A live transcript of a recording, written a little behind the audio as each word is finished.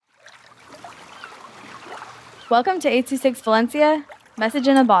Welcome to 826 Valencia, message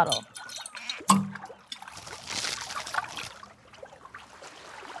in a bottle.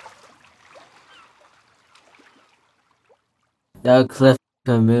 The Cliff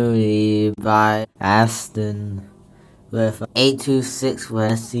Community by Aston with 826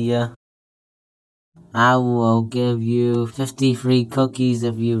 Valencia. I will give you 50 free cookies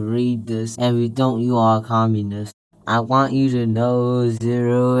if you read this, and if you don't, you are a communist. I want you to know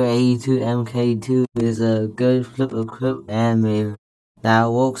 082MK2 is a good flip anime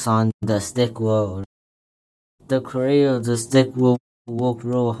that works on the Stick World. The creator of the Stick World worked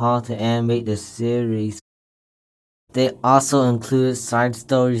real hard to animate the series. They also included side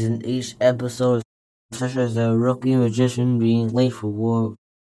stories in each episode, such as a rookie magician being late for work.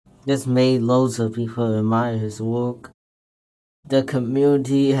 This made loads of people admire his work. The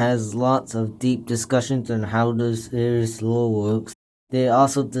community has lots of deep discussions on how the series lore works. They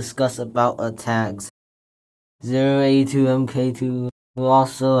also discuss about attacks. 082MK2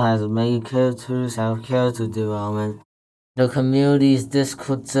 also has many characters have character development. The community's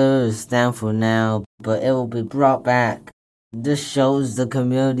Discord server is down for now, but it will be brought back. This shows the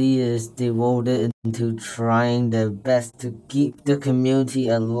community is devoted into trying their best to keep the community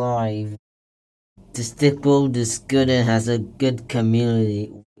alive. The Stick World is good and has a good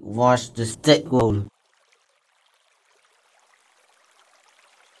community. Watch the Stick World.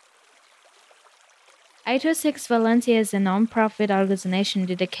 I26 Valencia is a non-profit organization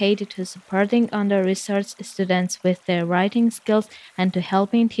dedicated to supporting under-researched students with their writing skills and to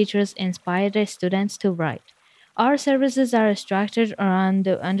helping teachers inspire their students to write. Our services are structured around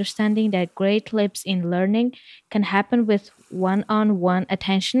the understanding that great leaps in learning can happen with one-on-one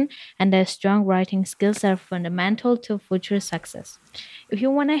attention and that strong writing skills are fundamental to future success. If you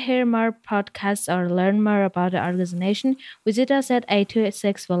want to hear more podcasts or learn more about the organization, visit us at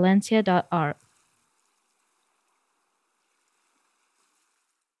a26valencia.org.